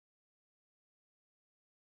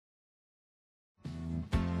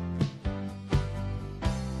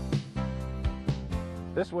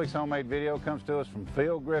This week's homemade video comes to us from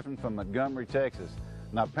Phil Griffin from Montgomery, Texas.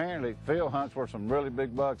 Now apparently Phil hunts where some really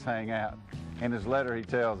big bucks hang out. In his letter he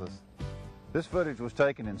tells us. This footage was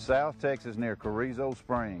taken in South Texas near Carrizo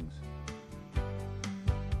Springs.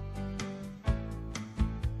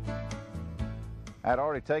 I'd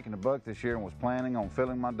already taken a buck this year and was planning on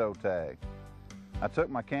filling my doe tag. I took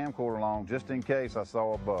my camcorder along just in case I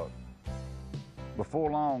saw a buck.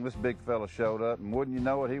 Before long, this big fella showed up, and wouldn't you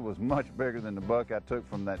know it, he was much bigger than the buck I took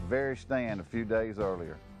from that very stand a few days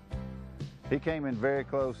earlier. He came in very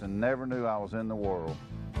close and never knew I was in the world.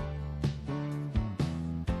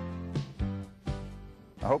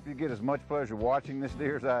 I hope you get as much pleasure watching this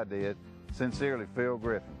deer as I did. Sincerely, Phil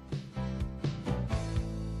Griffin.